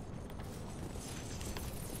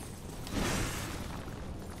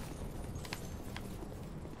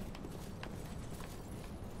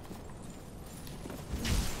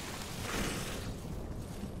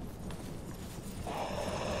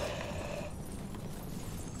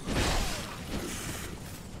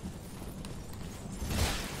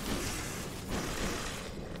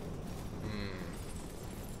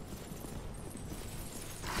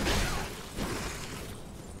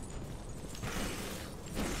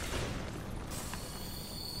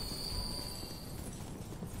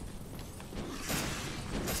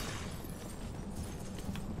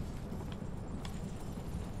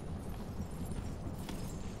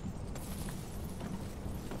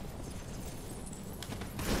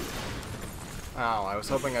 Ow, I was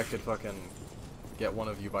hoping I could fucking get one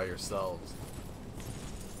of you by yourselves.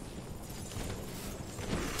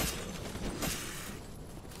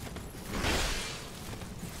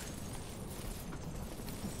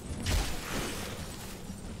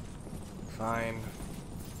 Fine.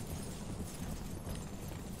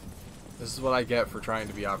 This is what I get for trying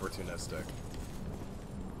to be opportunistic.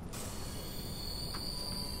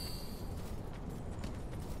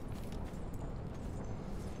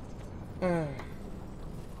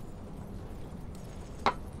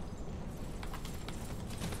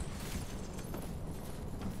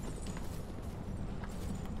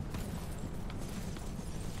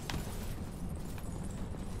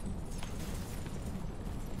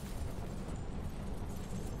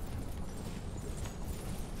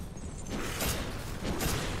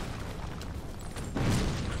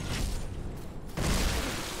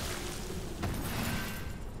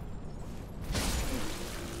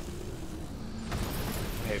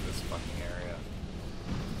 I hate this fucking area.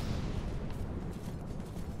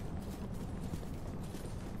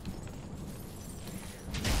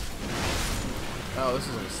 Oh, this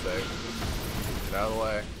is a mistake. Get out of the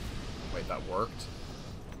way. Wait, that worked?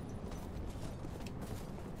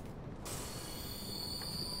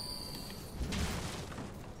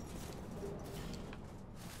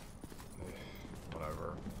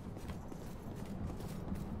 Whatever.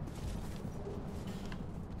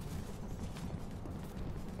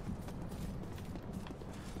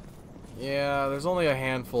 Yeah, there's only a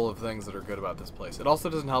handful of things that are good about this place. It also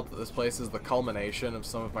doesn't help that this place is the culmination of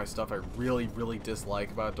some of my stuff I really, really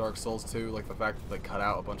dislike about Dark Souls 2, like the fact that they cut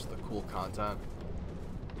out a bunch of the cool content.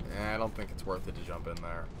 I don't think it's worth it to jump in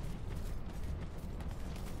there.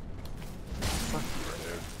 Fuck you,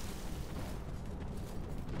 dude.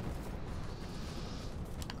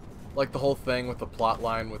 Like the whole thing with the plot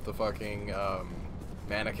line with the fucking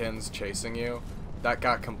mannequins chasing you, that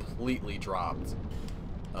got completely dropped.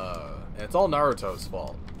 And it's all Naruto's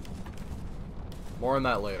fault. More on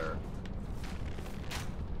that later.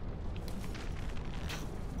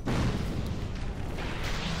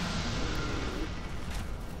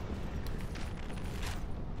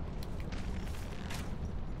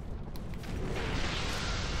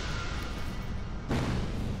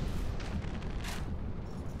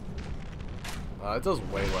 It does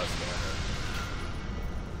way less damage.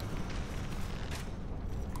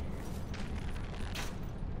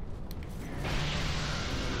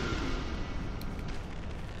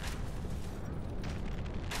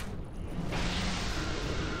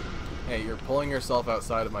 Hey, you're pulling yourself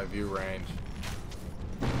outside of my view range.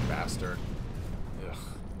 Bastard. Ugh.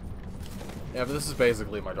 Yeah, but this is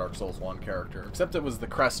basically my Dark Souls 1 character. Except it was the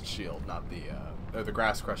crest shield, not the, or the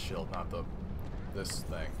grass crest shield, not this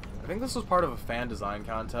thing. I think this was part of a fan design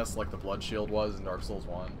contest like the blood shield was in Dark Souls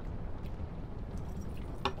 1.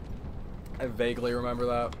 I vaguely remember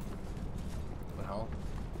that. What the hell?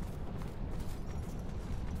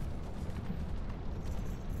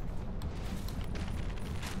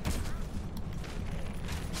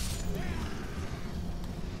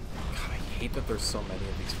 God, I hate that there's so many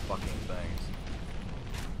of these fucking things.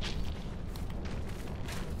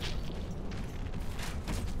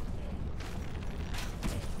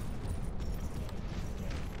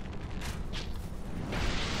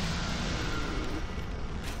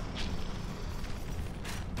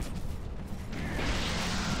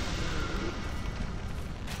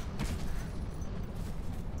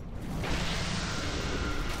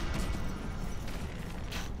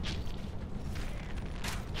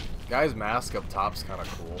 Guy's mask up top's kind of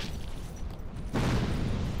cool.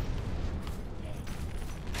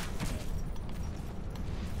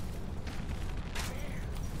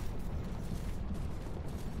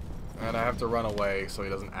 And I have to run away so he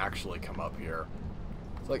doesn't actually come up here.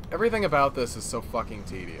 It's like, everything about this is so fucking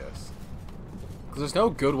tedious. Because there's no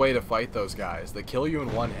good way to fight those guys. They kill you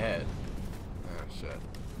in one hit. Oh, shit.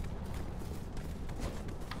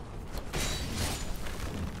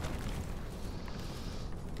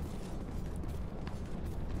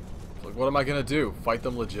 It's like, what am I gonna do? Fight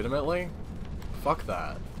them legitimately? Fuck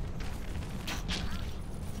that.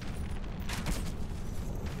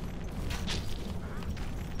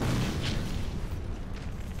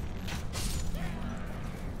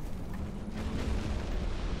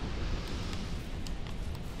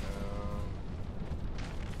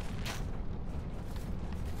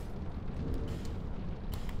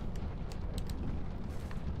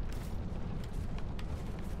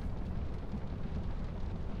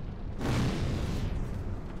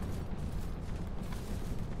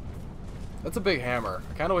 That's a big hammer.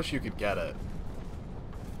 I kind of wish you could get it.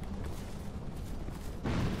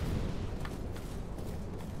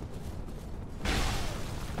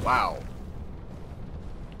 Wow.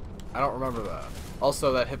 I don't remember that.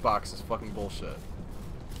 Also, that hitbox is fucking bullshit.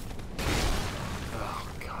 Oh,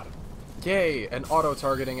 God. Yay! An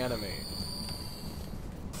auto-targeting enemy.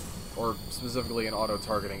 Or, specifically, an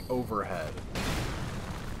auto-targeting overhead.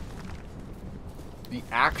 The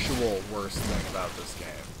actual worst thing about this game.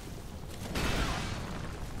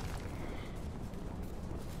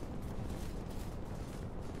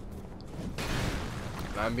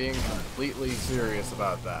 I'm being completely serious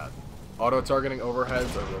about that. Auto-targeting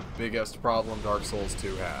overheads are the biggest problem Dark Souls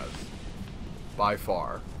 2 has. By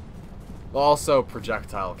far. Also,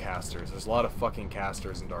 projectile casters. There's a lot of fucking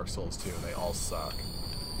casters in Dark Souls 2, and they all suck.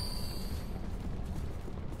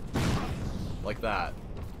 Like that.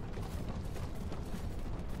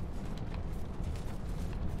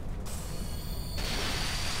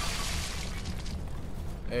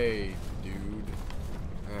 Hey, dude.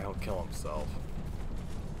 He'll kill himself.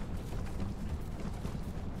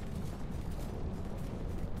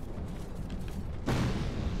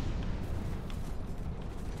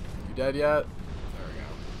 You dead yet? There we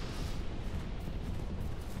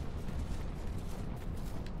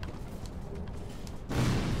go.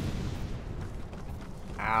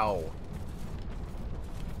 Ow.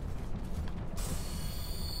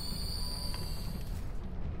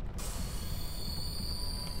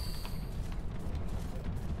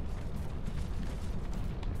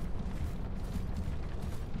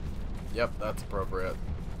 Yep, that's appropriate.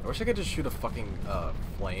 I wish I could just shoot a fucking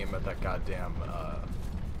flame at that goddamn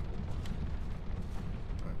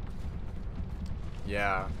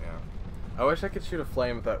yeah. I wish I could shoot a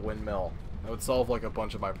flame at that windmill. That would solve like a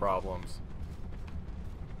bunch of my problems.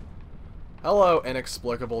 Hello,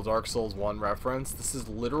 inexplicable Dark Souls 1 reference. This is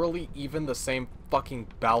literally even the same fucking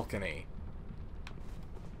balcony.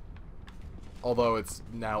 Although it's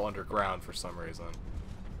now underground for some reason.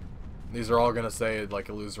 These are all gonna say like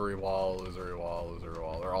illusory wall, illusory wall, illusory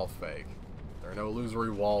wall. They're all fake. There are no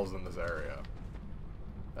illusory walls in this area.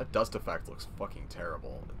 That dust effect looks fucking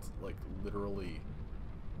terrible. It's like literally...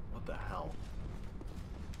 What the hell?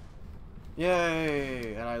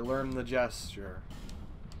 Yay! And I learned the gesture.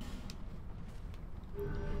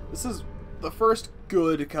 This is the first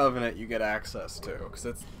good covenant you get access to, because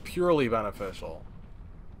it's purely beneficial.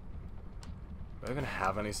 Do I even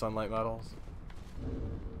have any sunlight medals?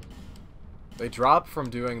 They drop from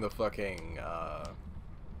doing the fucking,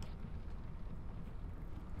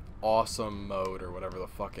 awesome mode, or whatever the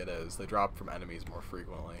fuck it is. They drop from enemies more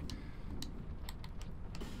frequently.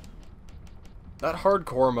 That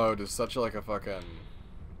hardcore mode is such like a fucking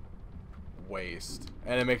waste.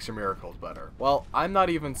 And it makes your miracles better. Well, I'm not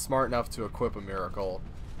even smart enough to equip a miracle,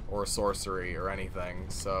 or a sorcery, or anything,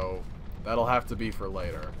 so that'll have to be for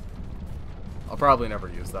later. I'll probably never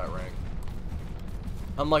use that ring.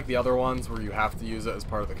 Unlike the other ones where you have to use it as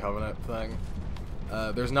part of the Covenant thing,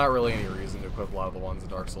 there's not really any reason to equip a lot of the ones in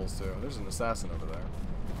Dark Souls 2. There's an assassin over there.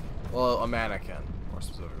 Well, a mannequin, more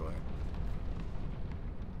specifically.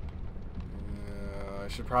 I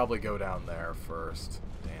should probably go down there first.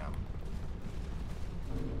 Damn.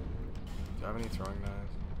 Do I have any throwing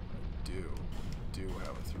knives? I do have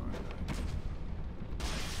a throwing knife.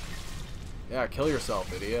 Yeah, kill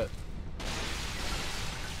yourself, idiot.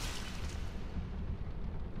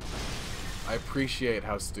 I appreciate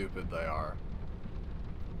how stupid they are.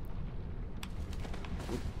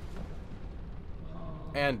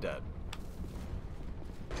 And dead.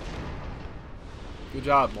 Good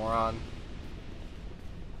job, moron.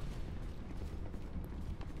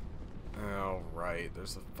 Oh, right.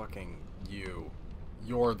 There's a fucking you.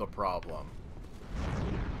 You're the problem.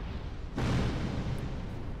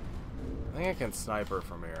 I think I can snipe her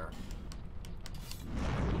from here.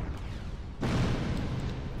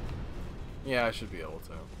 Yeah, I should be able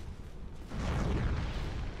to.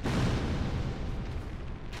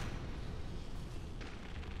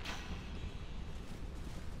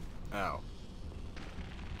 Ow.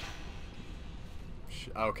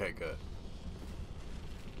 Okay, good.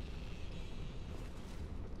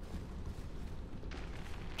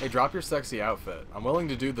 Hey, drop your sexy outfit. I'm willing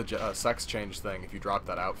to do the sex change thing if you drop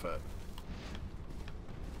that outfit.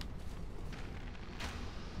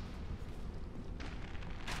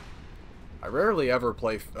 I rarely ever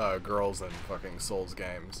play girls in fucking Souls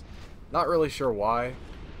games. Not really sure why.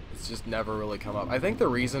 It's just never really come up. I think the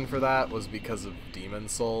reason for that was because of Demon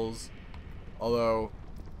Souls. Although,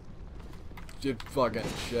 fucking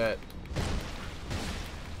shit.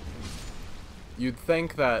 You'd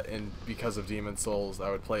think that because of Demon Souls, I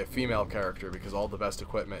would play a female character because all the best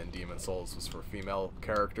equipment in Demon Souls was for female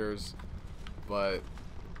characters. But,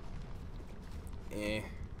 eh.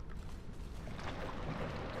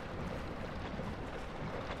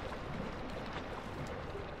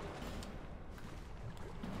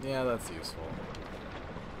 Yeah, that's useful.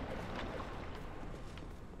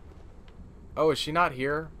 Oh, is she not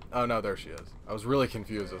here? Oh, no, there she is. I was really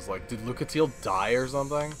confused. I was like, did Lucatiel die or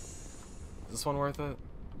something? Is this one worth it?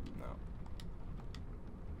 No.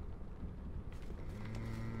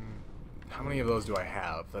 How many of those do I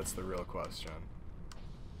have? That's the real question.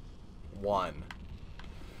 1.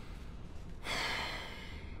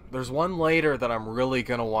 There's one later that I'm really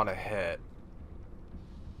gonna want to hit.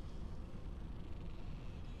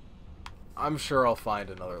 I'm sure I'll find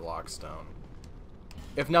another lockstone.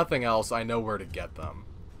 If nothing else, I know where to get them.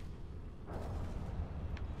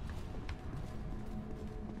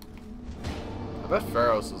 I bet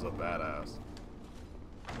Pharos is a badass.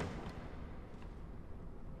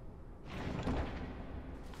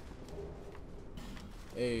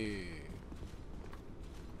 Hey.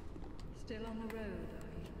 Still on the road,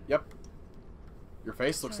 are you? Yep. Your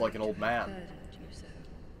face looks like an old man.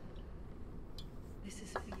 This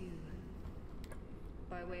is for you,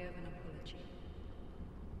 by way of an apology.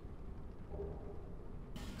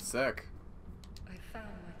 Sick. I found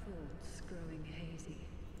my thoughts growing hazy.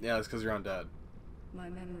 Yeah, it's because you're undead. My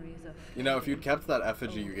memories of... You know, if you'd kept that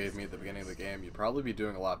effigy you gave me at the beginning of the game, you'd probably be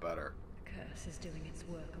doing a lot better. The curse is doing its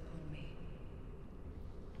work upon me.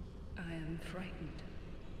 I am frightened.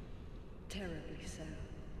 Terribly so.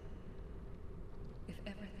 If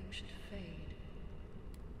everything should fade,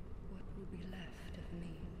 what will be left of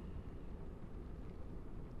me?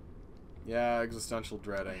 Yeah, existential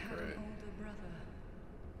dread I ain't had great. an older brother.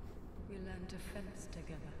 We learned to fence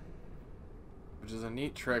together. Which is a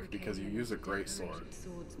neat trick because you use a great sword.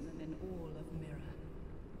 Swordsman in all of Mirror.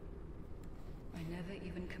 I never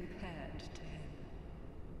even compared to him.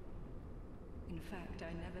 In fact,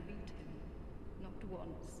 I never beat him. Not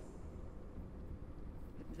once.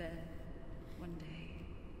 But then, one day...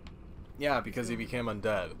 Yeah, because he became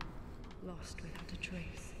undead. Lost without a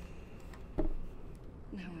trace.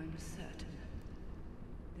 Now I'm certain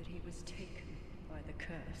that he was taken by the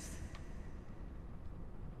curse.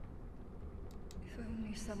 If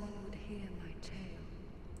only someone would hear my tale.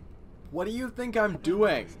 What do you think I'm I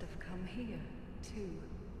doing? must have come here, too.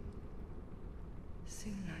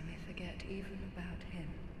 Soon I may forget even about him.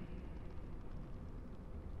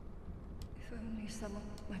 If only someone...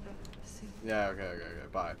 My brother... Soon... Yeah, okay,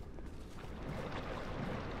 bye.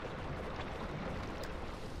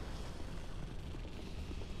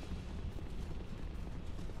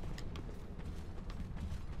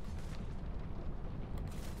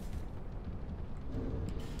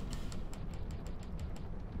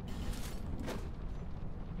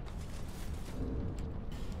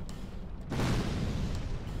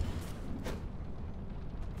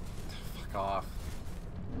 Fuck off.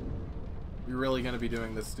 You're really gonna be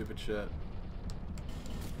doing this stupid shit.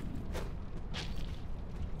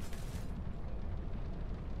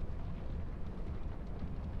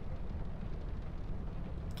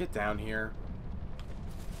 Get down here.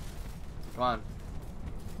 Come on.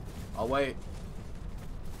 I'll wait.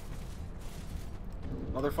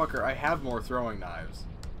 Motherfucker, I have more throwing knives.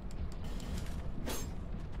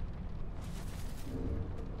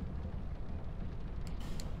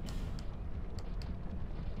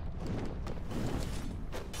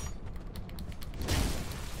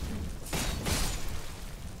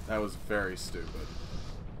 That was very stupid.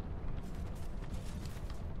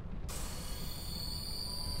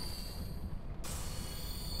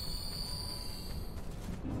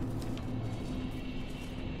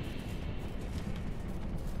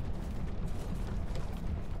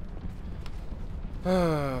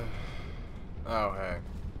 Oh, hey.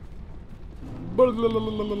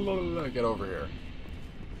 Get over here.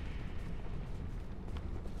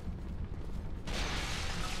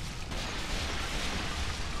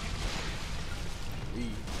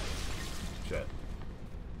 Wee. Shit.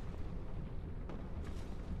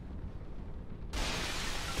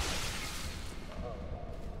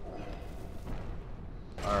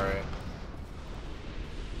 Alright.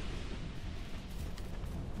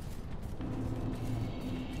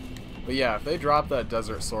 But yeah, if they drop that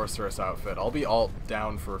Desert Sorceress outfit, I'll be all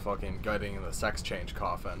down for fucking getting the sex change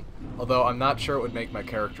coffin. Although I'm not sure it would make my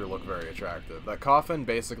character look very attractive. That coffin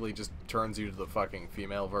basically just turns you to the fucking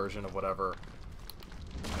female version of whatever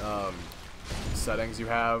settings you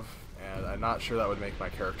have, and I'm not sure that would make my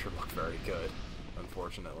character look very good,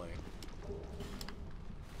 unfortunately.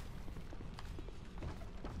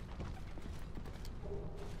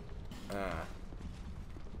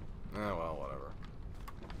 Well, whatever.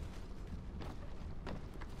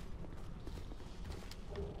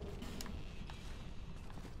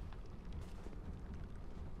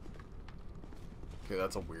 Okay,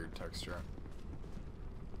 that's a weird texture.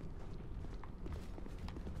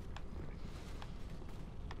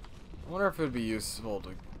 I wonder if it would be useful to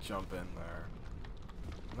jump in there.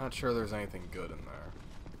 I'm not sure there's anything good in there.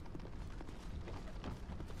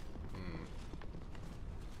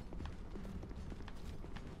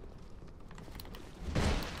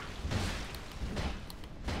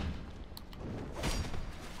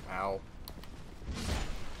 Ow.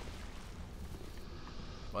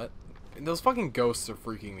 What? Those fucking ghosts are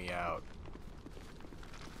freaking me out.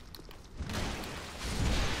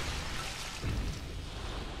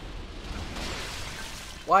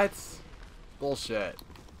 What? Bullshit.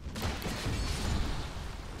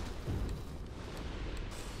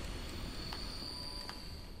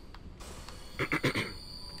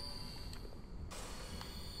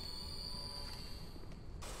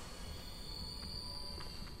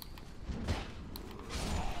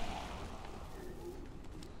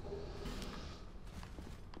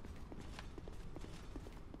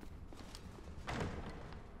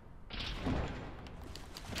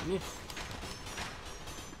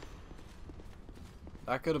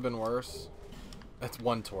 That could have been worse. That's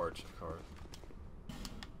one torch, of course.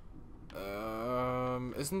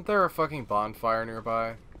 Isn't there a fucking bonfire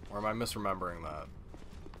nearby? Or am I misremembering that?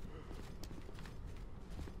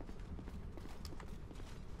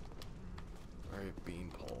 Very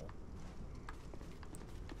beanpole.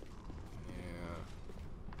 Yeah.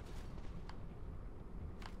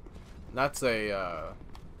 That's a,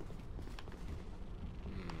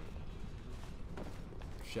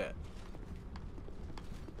 Shit.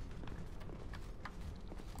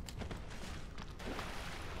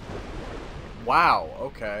 Wow,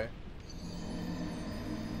 okay.